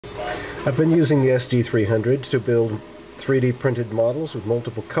I've been using the SD300 to build 3D printed models with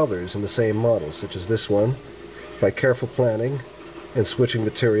multiple colors in the same model, such as this one. By careful planning and switching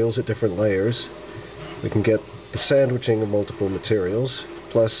materials at different layers, we can get the sandwiching of multiple materials,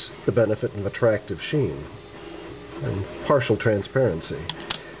 plus the benefit of attractive sheen and partial transparency.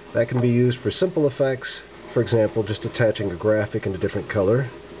 That can be used for simple effects, for example, just attaching a graphic in a different color,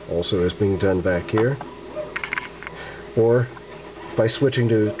 also as being done back here, or by switching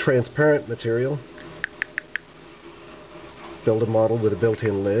to transparent material, build a model with a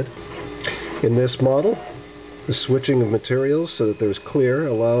built-in lid. In this model, the switching of materials so that there's clear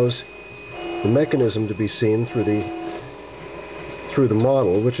allows the mechanism to be seen through the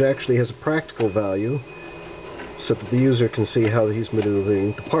model, which actually has a practical value so that the user can see how he's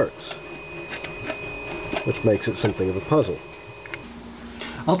maneuvering the parts, which makes it something of a puzzle.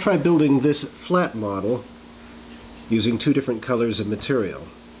 I'll try building this flat model using two different colors of material.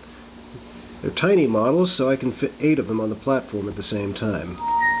 They're tiny models, so I can fit 8 of them on the platform at the same time.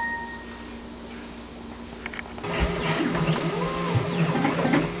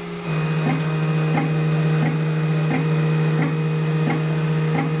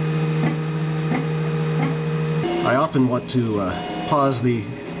 I often want to pause the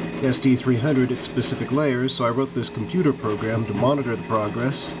SD300 at specific layers, so I wrote this computer program to monitor the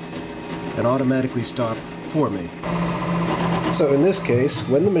progress and automatically stop for me. So in this case,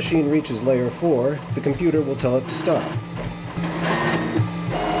 when the machine reaches layer 4, the computer will tell it to stop.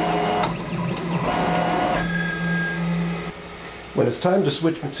 When it's time to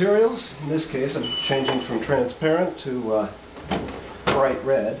switch materials, in this case I'm changing from transparent to bright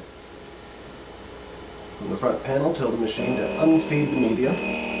red. From the front panel, tell the machine to unfeed the media.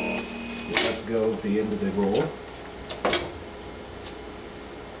 It lets go at the end of the roll.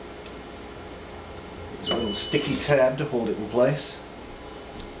 There's a little sticky tab to hold it in place.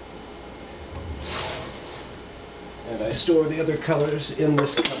 And I store the other colors in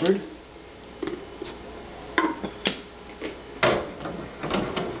this cupboard.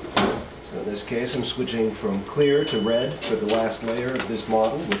 So in this case I'm switching from clear to red for the last layer of this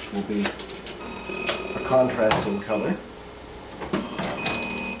model, which will be a contrasting color.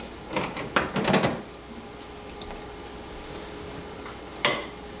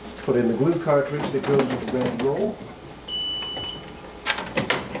 Put in the glue cartridge that goes with the red roll.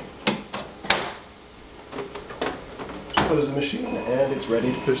 Close the machine and it's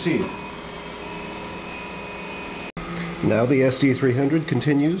ready to proceed. Now the SD300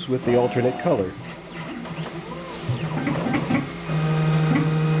 continues with the alternate color.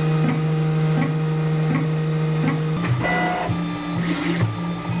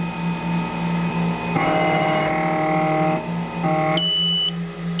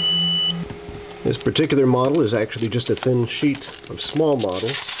 This particular model is actually just a thin sheet of small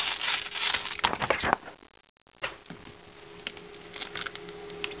models.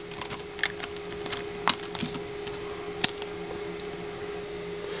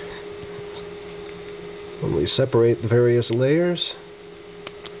 When we separate the various layers,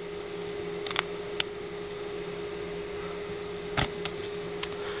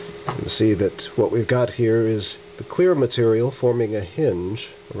 you can see that what we've got here is the clear material forming a hinge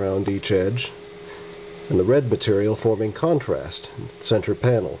around each edge, and the red material forming contrast in the center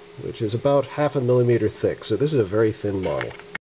panel, which is about 0.5 millimeter thick, so this is a very thin model.